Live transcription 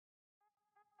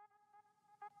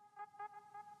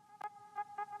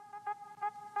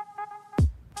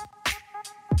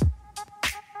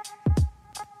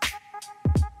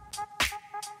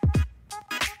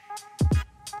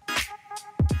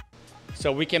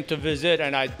So we came to visit,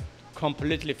 and I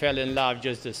completely fell in love,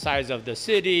 just the size of the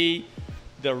city,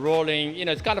 the rolling,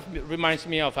 it kind of reminds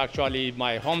me of actually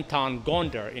my hometown,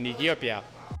 Gondar in Ethiopia.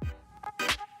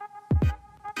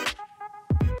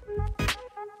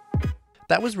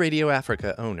 That was Radio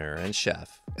Africa owner and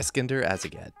chef, Eskender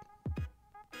Aseged.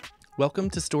 Welcome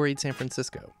to Storied San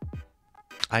Francisco.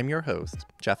 I'm your host,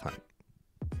 Jeff Hunt.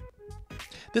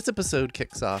 This episode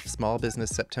kicks off Small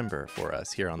Business September for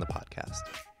us here on the podcast.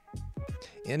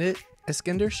 In it,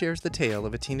 Eskender shares the tale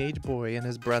of a teenage boy and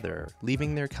his brother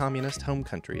leaving their communist home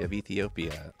country of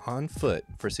Ethiopia on foot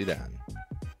for Sudan.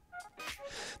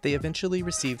 They eventually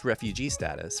received refugee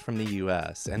status from the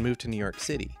U.S. and moved to New York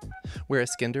City, where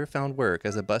Eskender found work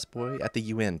as a busboy at the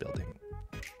UN building.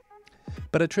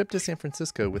 But a trip to San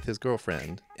Francisco with his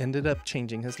girlfriend ended up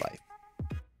changing his life.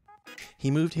 He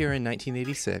moved here in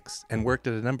 1986 and worked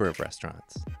at a number of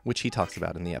restaurants, which he talks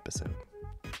about in the episode.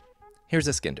 Here's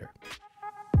Eskender.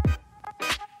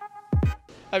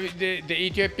 I mean, the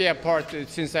Ethiopia part,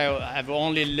 since I've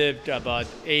only lived about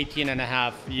 18 and a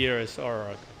half years,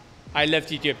 or I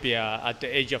left Ethiopia at the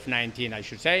age of 19, I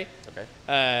should say,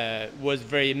 was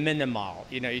very minimal.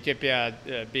 Ethiopia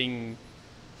being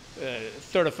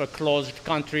sort of a closed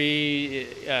country,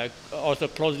 also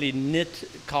closely knit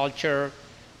culture.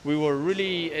 We were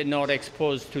really not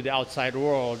exposed to the outside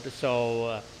world.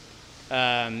 So,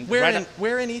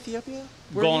 where in Ethiopia?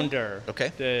 Gondar,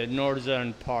 okay, the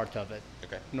northern part of it,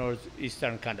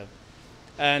 northeastern kind of.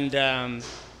 And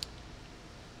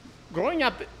growing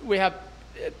up, we have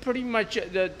pretty much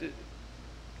the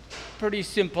pretty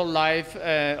simple life.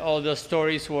 All the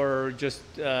stories were just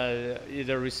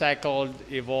either recycled,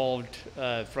 evolved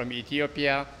from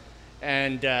Ethiopia,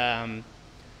 and I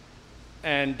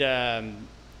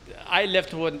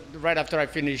left right after I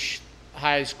finished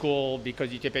high school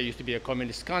because Ethiopia used to be a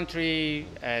communist country,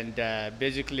 and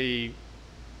basically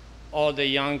all the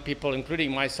young people,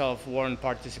 including myself, weren't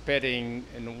participating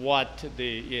in what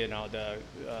the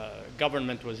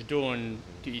government was doing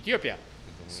to Ethiopia.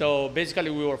 So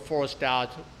basically we were forced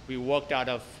out. We walked out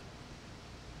of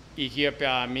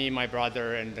Ethiopia, me, my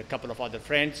brother, and a couple of other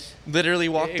friends. Literally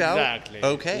walked out? Exactly.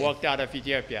 Okay. Walked out of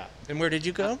Ethiopia. And where did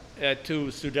you go?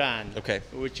 To Sudan. Okay.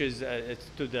 Which is it's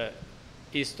to the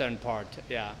eastern part,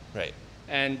 yeah. Right.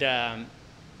 And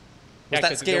was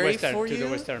that scary for you? To the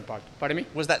western part. Pardon me?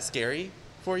 Was that scary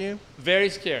for you? Very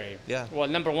scary. Yeah. Well,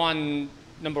 number one,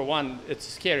 it's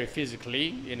scary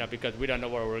physically, because we don't know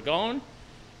where we're going.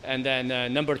 And then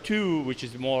number two, which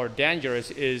is more dangerous,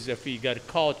 is if we get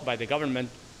caught by the government,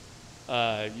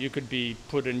 you could be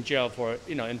put in jail for,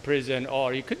 in prison,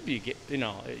 or you could be,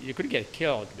 you could get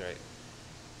killed. Right.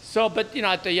 So, but,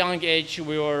 at a young age,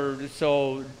 we were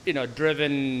so,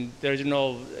 driven. There's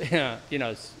no,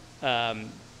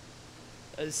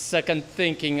 second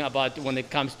thinking about when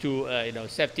it comes to,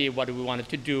 safety, what we wanted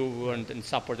to do. We weren't in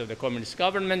support of the communist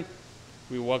government.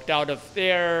 We walked out of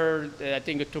there. I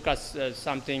think it took us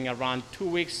something around 2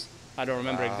 weeks. I don't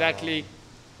remember exactly.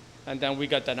 And then we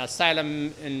got an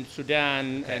asylum in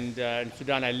Sudan. Okay. And in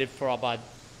Sudan, I lived for about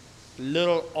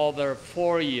little over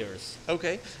 4 years.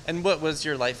 Okay. And what was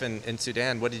your life in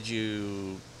Sudan? When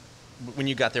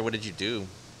you got there, what did you do?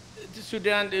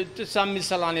 Sudan, some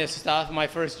miscellaneous stuff. My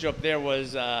first job there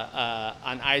was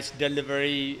an ice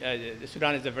delivery.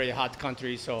 Sudan is a very hot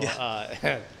country, so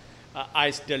yeah.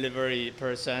 Ice delivery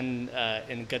person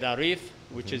in Gondar,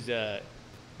 which is the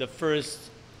first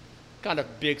kind of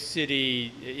big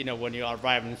city, when you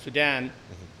arrive in Sudan.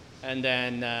 And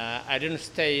then I didn't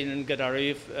stay in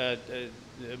Gondar,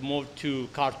 moved to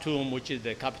Khartoum, which is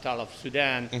the capital of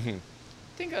Sudan. I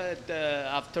think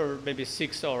after maybe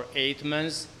 6 or 8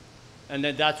 months. And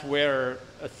then that's where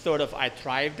sort of I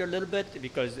thrived a little bit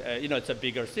because, it's a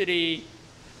bigger city.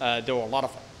 There were a lot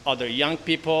of other young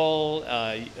people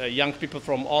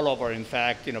from all over, in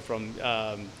fact, from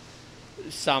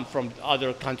some from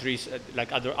other countries,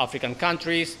 like other African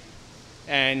countries.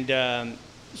 And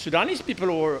Sudanese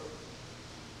people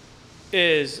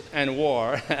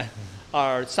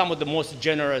are some of the most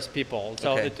generous people.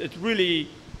 So it really,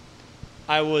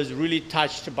 I was really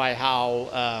touched by how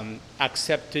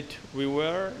accepted we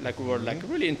were. Like we were like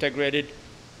really integrated.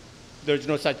 There's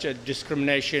no such a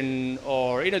discrimination,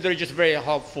 or they're just very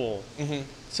helpful.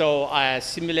 So I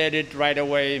assimilated right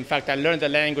away. In fact, I learned the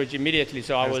language immediately.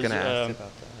 So I was going to ask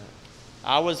about that.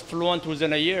 I was fluent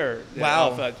within a year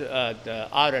Wow. of the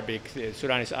Arabic, the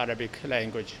Sudanese Arabic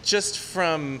language. Just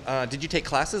from, did you take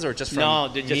classes or just from No,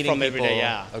 just meeting from every people? day,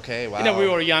 yeah. Okay, wow. We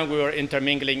were young, we were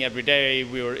intermingling every day.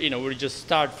 We were, we were just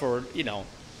start for,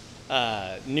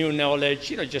 new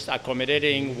knowledge, just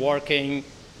accommodating, working.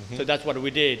 So that's what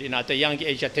we did. At a young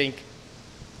age, I think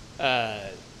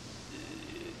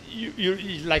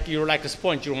you're like a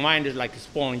sponge. Your mind is like a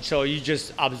sponge, so you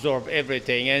just absorb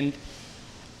everything.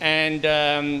 And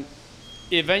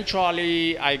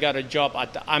eventually, I got a job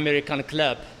at the American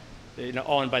Club,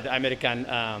 owned by the American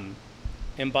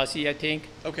embassy, I think.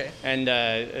 Okay. And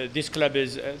this club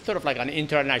is sort of like an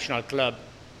international club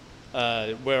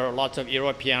where lots of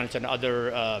Europeans and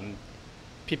other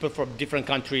people from different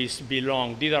countries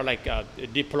belong. These are like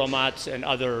diplomats and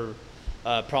other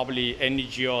probably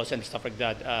NGOs and stuff like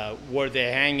that, where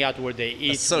they hang out, where they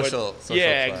eat. Social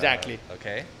yeah, club. exactly.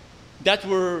 Okay. That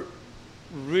were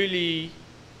really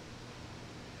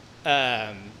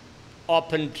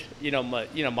opened,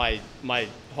 my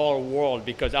whole world,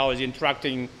 because I was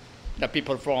interacting with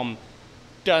people from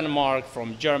Denmark,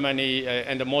 from Germany,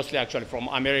 and mostly actually from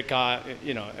America,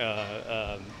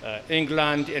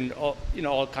 England, and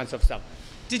all kinds of stuff.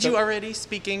 Did you already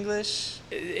speak English?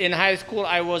 In high school,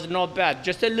 I was not bad,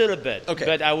 just a little bit. Okay.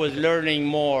 But I was learning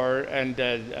more, and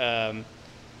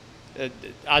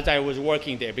as I was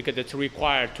working there, because it's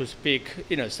required to speak,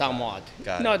 somewhat,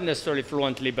 not necessarily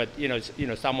fluently, but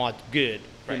somewhat good,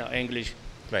 right. English.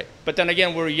 Right. But then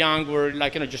again, we're young, we're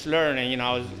like just learning.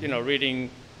 I was reading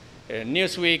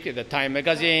Newsweek, the Time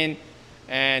magazine,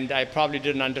 and I probably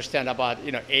didn't understand about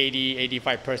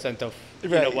 85% of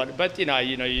right. what. But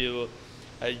you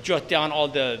jot down all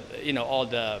the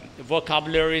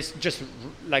vocabularies, just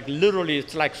like literally,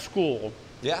 it's like school.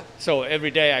 Yeah. So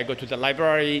every day I go to the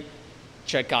library,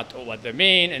 check out what they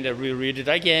mean, and then reread it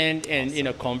again, and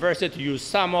awesome. Converse it, use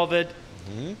some of it.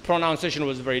 Mm-hmm. Pronunciation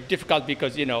was very difficult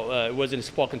because it wasn't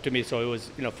spoken to me, so it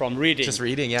was from reading. Just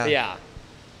reading, yeah. Yeah.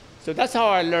 So that's how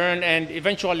I learned, and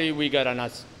eventually we got an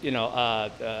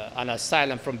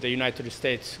asylum from the United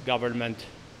States government.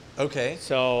 Okay.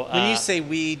 So when you say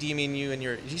we, do you mean you and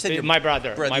your? You said your my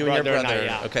brother. My brother and your brother. And I,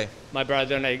 yeah. Okay. My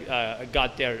brother and I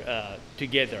got there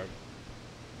together.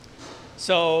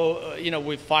 So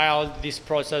we filed this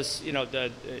process,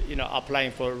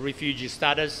 applying for refugee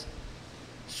status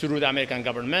through the American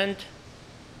government,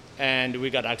 and we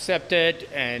got accepted,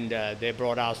 and they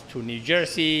brought us to New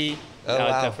Jersey. Oh,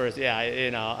 wow. The first,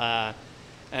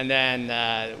 and then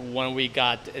when we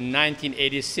got in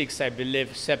 1986, I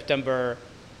believe September,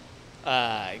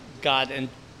 got in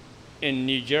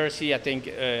New Jersey. I think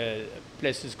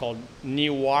place is called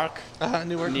Newark.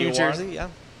 Newark, New Jersey, yeah.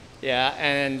 Yeah,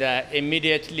 and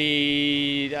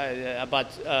immediately,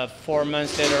 about 4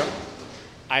 months later,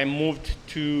 I moved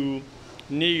to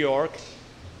New York,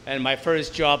 and my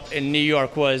first job in New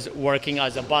York was working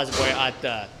as a busboy at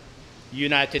the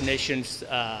United Nations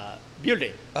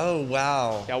building. Oh,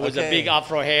 wow. I was a big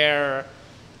afro hair,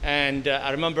 and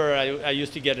I remember I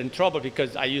used to get in trouble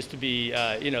because I used to be,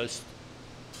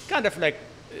 kind of like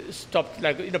stopped,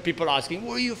 like, people asking,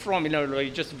 where are you from?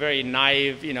 Like just very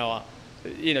naive,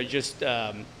 just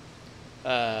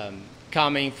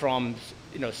coming from,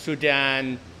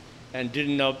 Sudan, and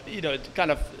didn't know,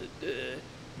 kind of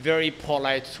very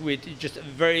polite, sweet, just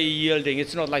very yielding.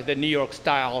 It's not like the New York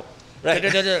style, right.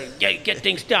 Get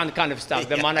things done kind of stuff.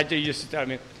 The manager used to tell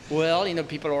me, well,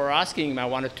 people were asking me, I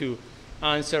wanted to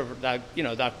answer that,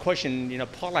 that question,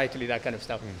 politely, that kind of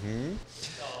stuff. Mm-hmm.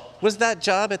 Was that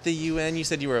job at the UN, you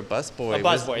said you were a busboy. A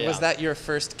busboy, yeah. Was that your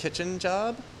first kitchen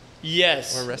job?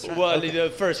 Yes. Or restaurant? Well, okay. The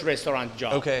first restaurant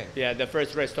job. Okay. Yeah, the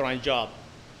first restaurant job.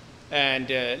 And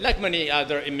like many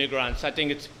other immigrants, I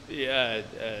think it's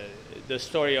the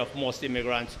story of most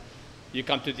immigrants. You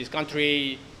come to this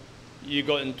country, you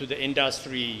go into the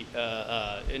industry,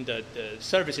 in the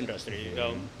service industry,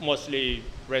 mm-hmm. Mostly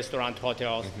restaurant,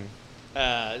 hotels.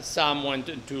 Mm-hmm. Some went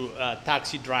into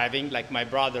taxi driving, like my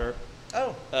brother.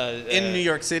 Oh, in New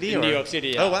York City? In New York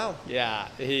City, yeah. Oh, wow. Yeah,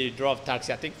 he drove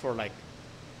taxi, I think, for like,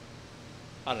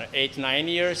 I don't know, 8-9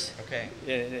 years. Okay.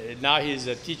 Now he's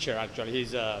a teacher, actually.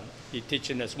 He teaches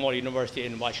in a small university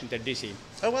in Washington, D.C.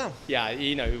 Oh, wow. Yeah,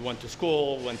 he went to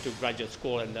school, went to graduate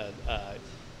school, and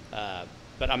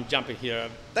but I'm jumping here.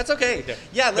 That's okay.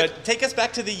 Yeah, take us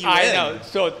back to the UN. I know.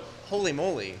 So, holy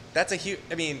moly, that's a huge.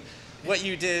 I mean, what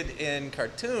you did in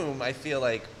Khartoum, I feel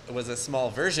like was a small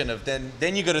version of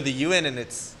then you go to the UN and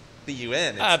it's the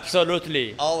UN. It's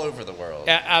absolutely. All over the world.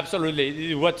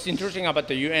 Absolutely. What's interesting about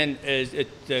the UN is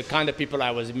the kind of people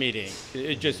I was meeting.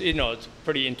 It just, it's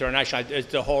pretty international. It's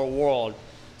the whole world.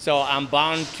 So I'm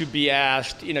bound to be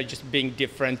asked, just being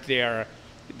different there,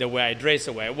 the way I dress,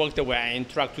 the way I work, the way I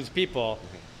interact with people.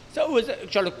 Mm-hmm. So it was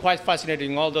actually quite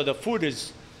fascinating, although the food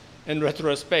is, in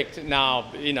retrospect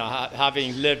now,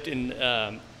 having lived in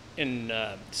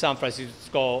San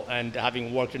Francisco and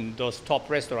having worked in those top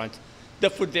restaurants, the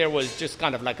food there was just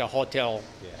kind of like a hotel,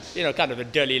 kind of a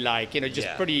deli-like, just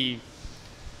pretty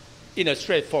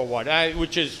straightforward,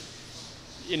 which is,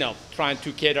 trying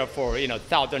to cater for,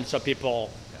 thousands of people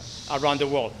around the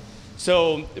world.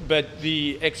 So, but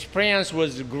the experience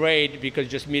was great because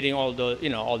just meeting all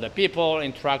the people,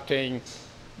 interacting.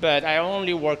 But I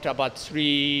only worked about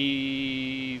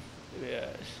 4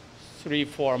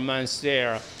 months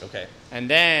there. Okay. And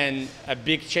then a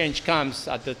big change comes.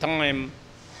 At the time,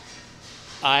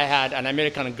 I had an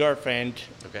American girlfriend,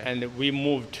 and we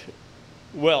moved.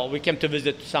 Well, we came to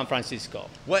visit San Francisco.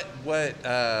 What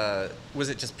was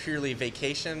it? Just purely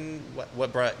vacation?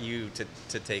 What brought you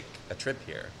to take a trip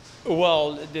here?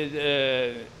 Well,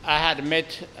 I had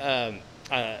met a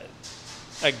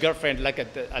girlfriend, like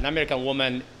an American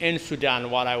woman in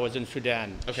Sudan while I was in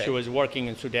Sudan. Okay. She was working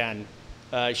in Sudan.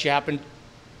 She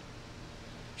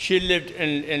lived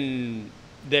in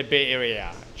the Bay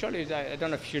Area. Actually, I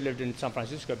don't know if she lived in San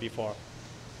Francisco before.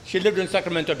 She lived in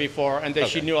Sacramento before, and then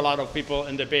she knew a lot of people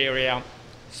in the Bay Area.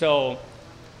 So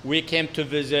we came to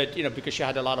visit, because she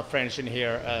had a lot of friends in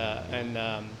here in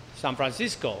San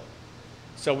Francisco.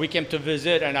 So we came to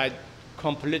visit, and I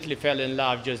completely fell in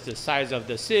love, just the size of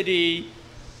the city,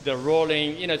 the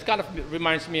rolling, it kind of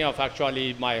reminds me of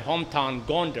actually my hometown,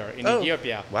 Gondar in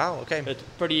Ethiopia. Wow, okay. It's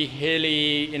pretty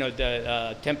hilly,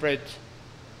 the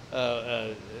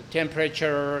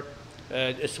temperature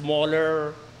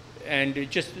smaller, and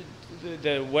just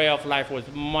the way of life was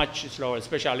much slower,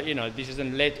 especially, this is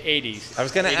in late 80s. I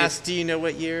was going to ask, do you know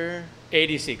what year?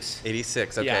 86.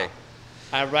 86, okay. Yeah.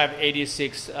 I arrived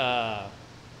 86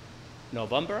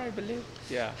 November, I believe.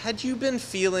 Yeah. Had you been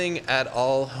feeling at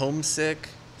all homesick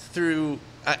through,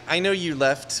 I know you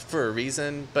left for a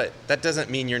reason, but that doesn't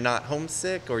mean you're not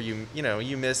homesick, or you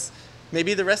miss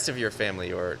maybe the rest of your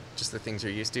family or just the things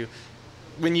you're used to.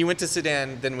 When you went to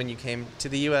Sudan, then when you came to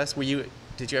the U.S.,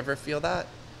 did you ever feel that?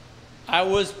 I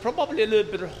was probably a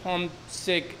little bit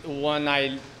homesick when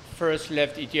I first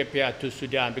left Ethiopia to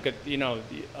Sudan because,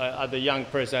 as a young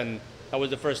person, that was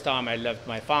the first time I left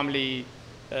my family,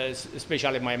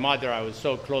 especially my mother. I was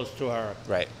so close to her.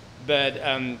 Right. But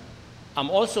I'm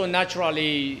also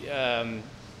naturally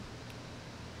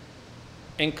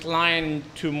inclined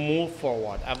to move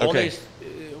forward. I've always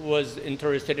was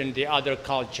interested in the other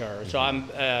culture. So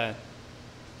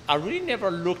I really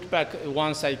never looked back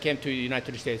once I came to the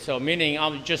United States. So meaning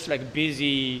I'm just like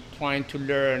busy trying to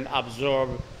learn,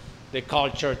 absorb the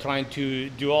culture, trying to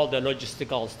do all the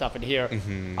logistical stuff in here.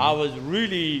 I was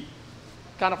really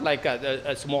kind of like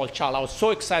a small child. I was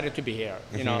so excited to be here,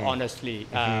 honestly.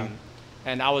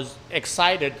 And I was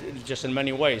excited just in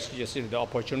many ways, just the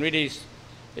opportunities.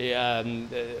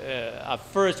 At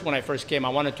first, when I first came, I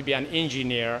wanted to be an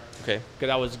engineer because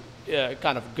I was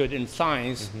kind of good in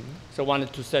science. So I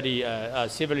wanted to study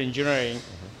civil engineering.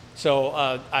 So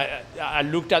I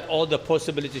looked at all the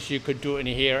possibilities you could do in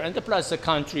here, and plus the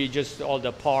country, just all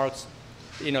the parks,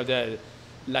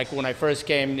 like when I first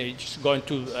came, just going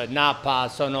to Napa,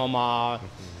 Sonoma,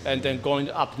 and then going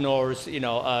up north,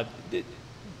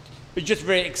 it's just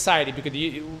very exciting because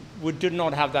we did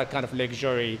not have that kind of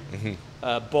luxury,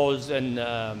 both in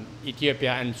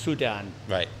Ethiopia and Sudan.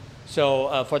 Right.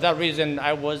 So for that reason,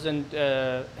 I wasn't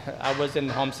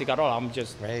homesick at all. I'm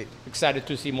just excited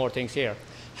to see more things here.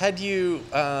 Had you?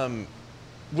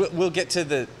 We'll get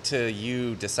to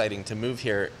you deciding to move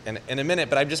here in a minute,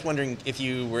 but I'm just wondering if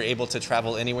you were able to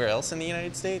travel anywhere else in the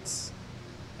United States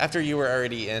after you were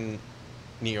already in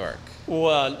New York.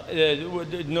 Well,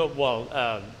 no.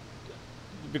 Well,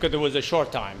 because it was a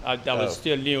short time. I was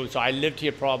still new, so I lived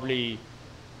here probably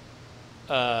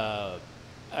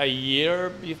a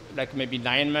year, like maybe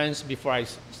 9 months before I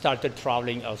started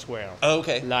traveling elsewhere. Oh,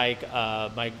 okay. Like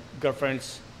my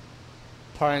girlfriend's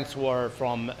parents were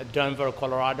from Denver,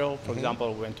 Colorado. For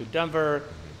example, we went to Denver.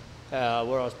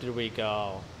 Where else did we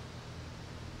go?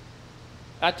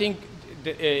 I think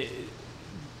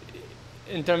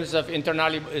in terms of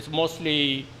internally, it's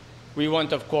mostly, we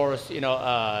went, of course,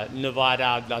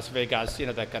 Nevada, Las Vegas,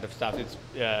 that kind of stuff. It's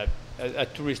a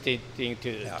touristy thing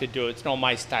to do. It's not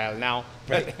my style now.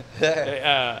 Right.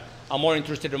 I'm more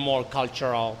interested in more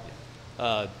cultural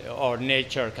or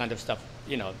nature kind of stuff,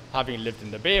 having lived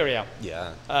in the Bay Area.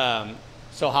 Yeah.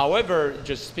 So, however,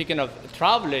 just speaking of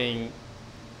traveling,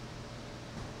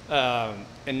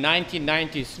 in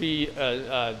 1993,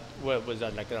 what was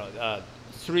that, like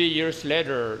 3 years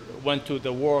later, went to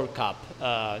the World Cup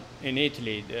in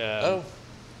Italy.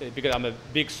 Because I'm a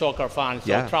big soccer fan,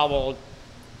 so I traveled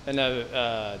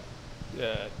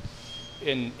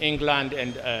in England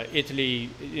and Italy,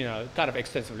 kind of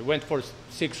extensively. Went for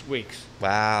 6 weeks.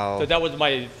 Wow. So that was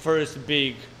my first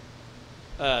big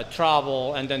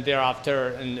travel, and then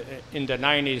thereafter, in the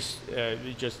 90s,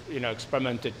 we just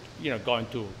experimented, going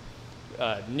to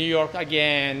New York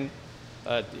again,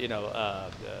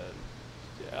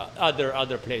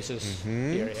 other places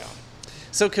here. Yeah.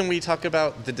 So can we talk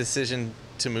about the decision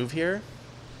to move here?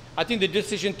 I think the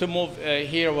decision to move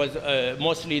here was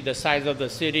mostly the size of the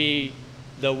city,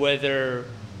 the weather,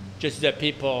 just the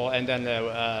people, and then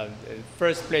the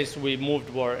first place we moved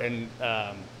were in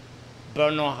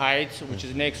Bernal Heights, which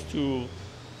is next to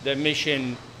the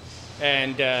mission,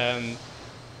 and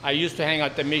I used to hang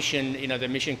out at the mission, the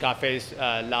mission cafes,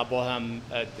 La Bohème,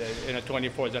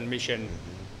 24th and Mission.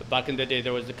 Back in the day,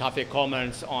 there was the Cafe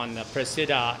Commons on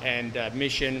Presida and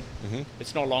Mission.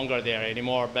 It's no longer there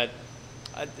anymore, but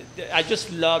I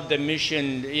just love the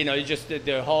mission, just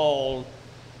the whole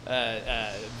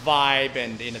vibe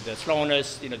and, the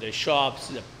slowness, the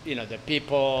shops, the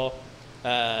people,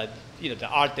 the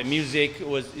art, the music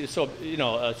was so,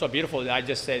 so beautiful. I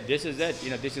just said, this is it.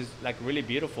 This is like really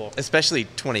beautiful. Especially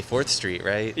 24th Street,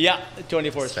 right? Yeah,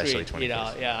 24th Especially Street.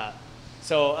 24th. Yeah.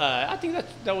 So I think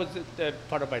that was the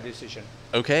part of my decision.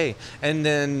 Okay, and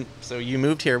then so you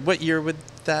moved here. What year would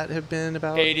that have been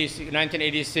about?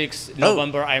 1986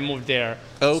 November. I moved there.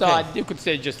 Oh, okay. So you could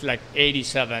say just like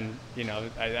 87.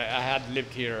 I had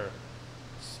lived here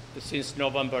since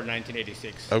November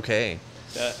 1986. Okay.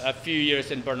 A few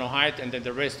years in Bernal Heights, and then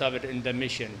the rest of it in the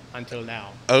Mission until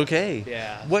now. Okay.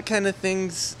 Yeah. What kind of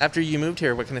things after you moved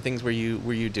here? What kind of things were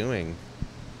you doing?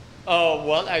 Oh,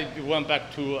 well, I went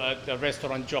back to the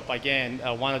restaurant job again.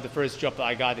 One of the first jobs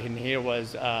I got in here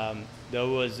was there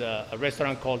was a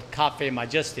restaurant called Cafe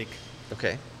Majestic.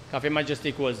 Okay. Cafe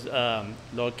Majestic was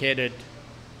located,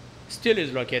 still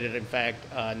is located, in fact,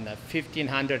 on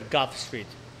 1500 Guff Street.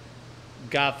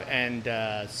 Guff and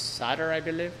Sutter, I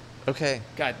believe. Okay.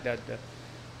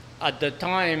 At the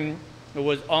time, it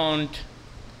was owned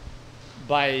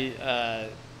by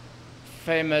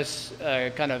famous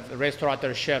kind of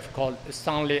restaurateur chef called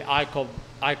Stanley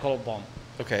Eichelbaum.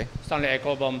 Okay. Stanley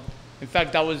Eichelbaum. In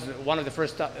fact, that was one of the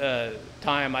first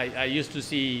time I used to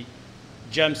see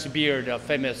James Beard, a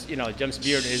famous, James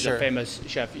Beard is Sure. a famous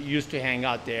chef. He used to hang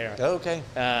out there. Okay.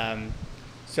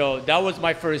 So that was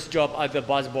my first job as a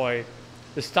busboy.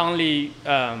 Stanley,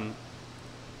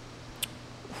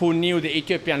 who knew the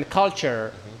Ethiopian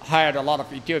culture, hired a lot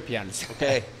of Ethiopians.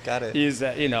 Okay, got it. He's,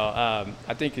 I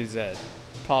think he's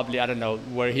probably, I don't know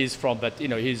where he's from, but,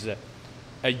 he's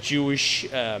a Jewish,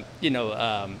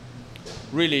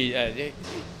 really,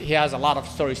 he has a lot of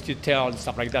stories to tell and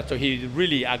stuff like that. So he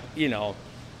really,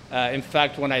 in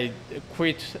fact, when I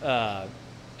quit a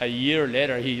year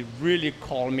later, he really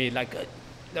called me like,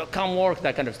 come work,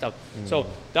 that kind of stuff. So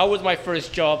that was my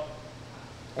first job.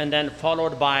 And then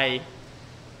followed by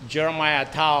Jeremiah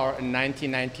Tower in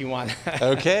 1991.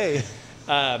 Okay.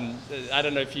 I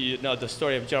don't know if you know the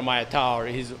story of Jeremiah Tower.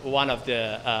 He's one of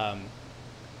the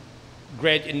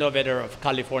great innovator of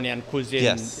Californian cuisine.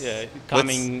 Yes.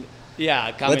 Coming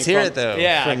Let's hear it though.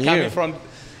 Yeah, from coming you. from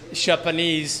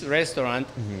Japanese restaurant,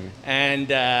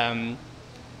 and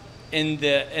in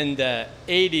the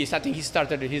 80s, I think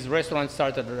his restaurant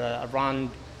started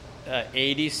around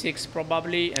 86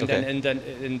 probably, and Okay. then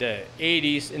in the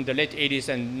 80s, in the late 80s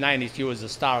and 90s, he was the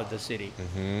star of the city.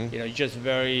 Just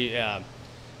very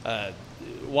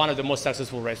one of the most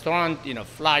successful restaurant.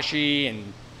 Flashy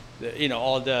and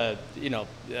all the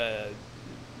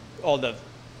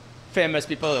famous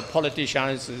people, the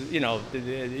politicians.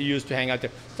 They used to hang out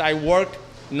there. So I worked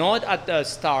not at the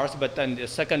Stars, but in the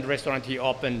second restaurant he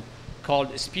opened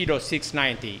called Speedo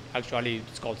 690. Actually,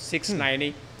 it's called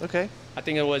 690. Okay. I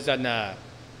think it was on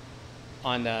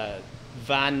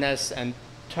Van Ness and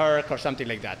Turk or something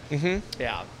like that.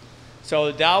 Yeah.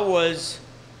 So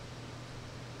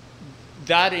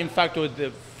that in fact was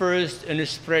the first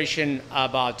inspiration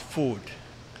about food.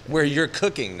 Where you're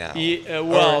cooking now.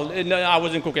 No, I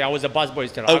wasn't cooking. I was a busboy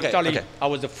still. Okay, Actually, okay. I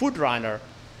was a food runner,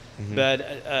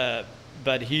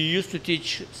 but he used to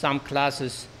teach some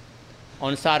classes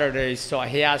on Saturdays. So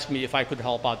he asked me if I could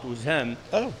help out with him.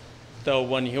 Oh. So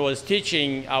when he was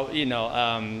teaching,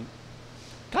 kind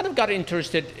of got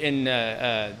interested in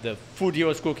the food he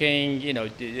was cooking.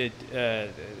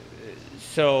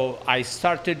 So I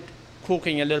started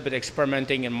cooking a little bit,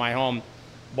 experimenting in my home.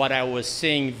 What I was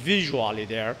seeing visually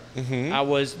there, I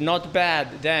was not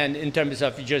bad then in terms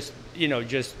of just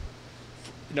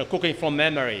cooking from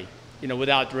memory,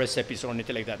 without recipes or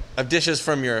anything like that. Of dishes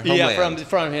from your homeland. Yeah,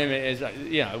 from him is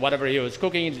whatever he was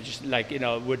cooking, just like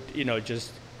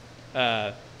just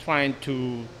trying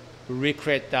to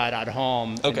recreate that at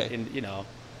home. Okay.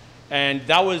 And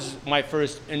that was my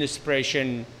first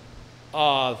inspiration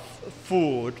of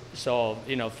food. So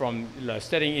from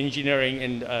studying engineering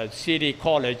in City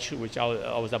College, which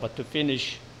I was about to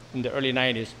finish in the early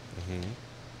 90s,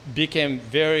 became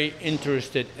very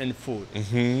interested in food.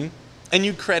 And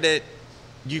you credit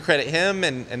him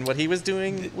and what he was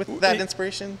doing with that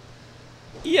inspiration?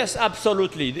 Yes,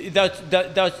 absolutely. That's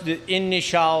the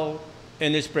initial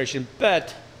inspiration.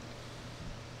 But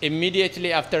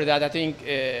immediately after that, I think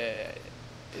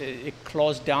it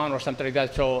closed down or something like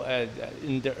that. So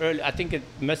in the early, I think it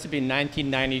must have been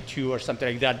 1992 or something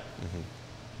like that.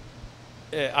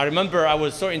 I remember I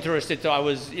was so interested, so I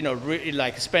was, really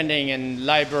like spending in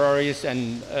libraries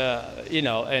and,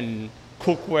 and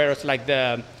cookwares like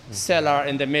the cellar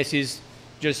and the messes,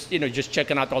 just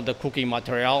checking out all the cooking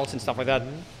materials and stuff like that.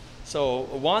 So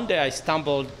one day I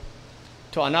stumbled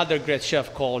to another great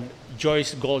chef called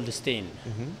Joyce Goldstein.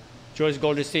 Joyce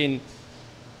Goldstein,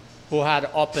 who had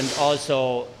opened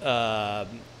also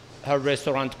her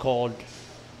restaurant called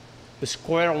the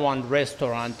Square One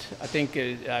Restaurant. I think,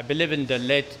 I believe in the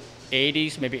late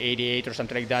 80s, maybe 88 or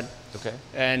something like that. Okay.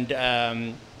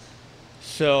 And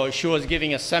so she was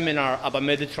giving a seminar about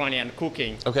Mediterranean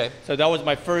cooking. Okay. So that was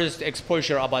my first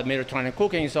exposure about Mediterranean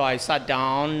cooking. So I sat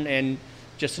down and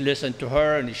just listened to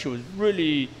her, and she was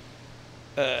really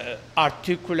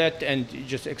articulate and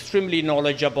just extremely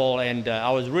knowledgeable, and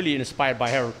I was really inspired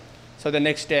by her. So the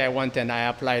next day I went and I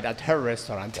applied at her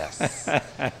restaurant. Yes.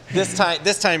 This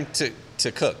time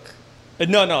to cook.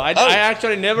 No, I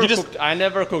actually never cooked. I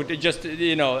never cooked. It just,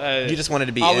 you just wanted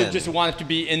to be just wanted to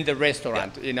be in the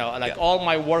restaurant, all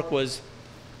my work was,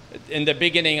 in the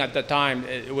beginning at the time,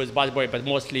 it was busboy, but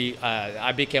mostly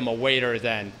I became a waiter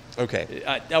then. Okay.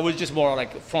 I was just more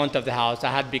like front of the house.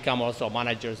 I had become also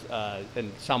managers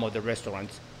in some of the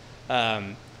restaurants.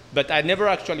 But I never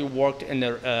actually worked in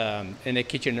a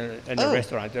kitchen in a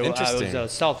restaurant. Interesting. I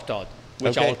was self-taught,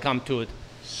 which Okay. I'll come to it.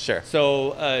 Sure.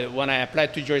 So when I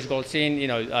applied to Joyce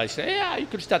Goldstein, I said, yeah, you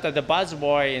could start at the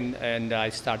busboy, and I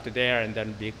started there, and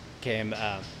then became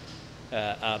a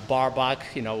barback,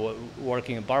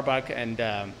 working a barback,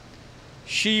 and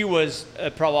she was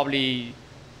probably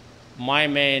my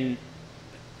main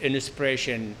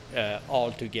inspiration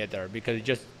altogether, because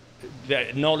just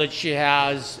the knowledge she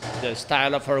has, the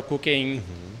style of her cooking,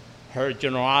 her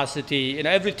generosity,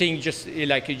 everything just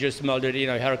like you just melded.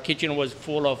 Her kitchen was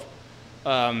full of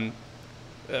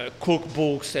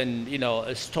cookbooks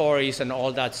and stories and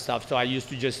all that stuff. So I used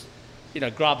to just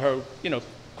grab her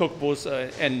cookbooks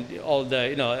and all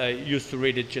the I used to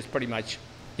read it just pretty much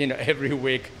every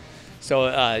week.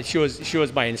 So she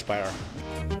was my inspirer.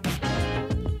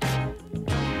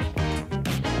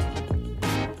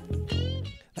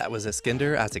 That was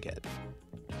Eskender Aseged.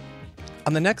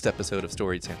 On the next episode of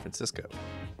Storied San Francisco,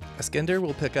 Eskender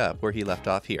will pick up where he left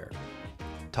off here,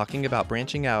 talking about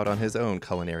branching out on his own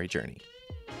culinary journey.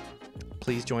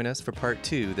 Please join us for part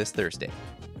 2 this Thursday.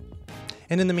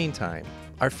 And in the meantime,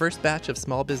 our first batch of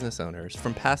small business owners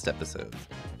from past episodes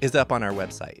is up on our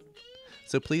website,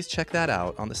 so please check that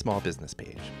out on the small business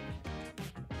page.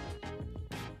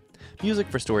 Music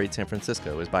for Storied San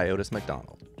Francisco is by Otis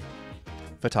McDonald.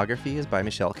 Photography is by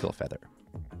Michelle Kilfeather.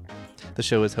 The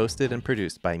show is hosted and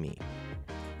produced by me.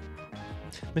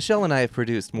 Michelle and I have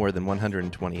produced more than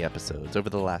 120 episodes over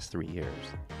the last 3 years,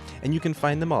 and you can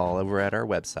find them all over at our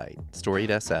website,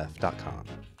 storiedsf.com.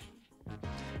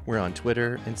 We're on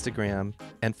Twitter, Instagram,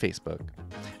 and Facebook,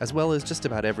 as well as just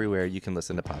about everywhere you can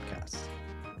listen to podcasts.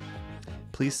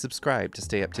 Please subscribe to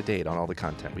stay up to date on all the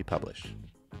content we publish.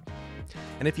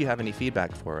 And if you have any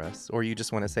feedback for us, or you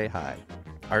just want to say hi,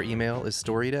 our email is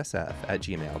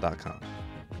storiedsf@gmail.com.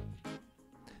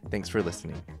 Thanks for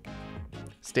listening.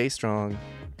 Stay strong,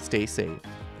 stay safe,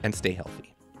 and stay healthy.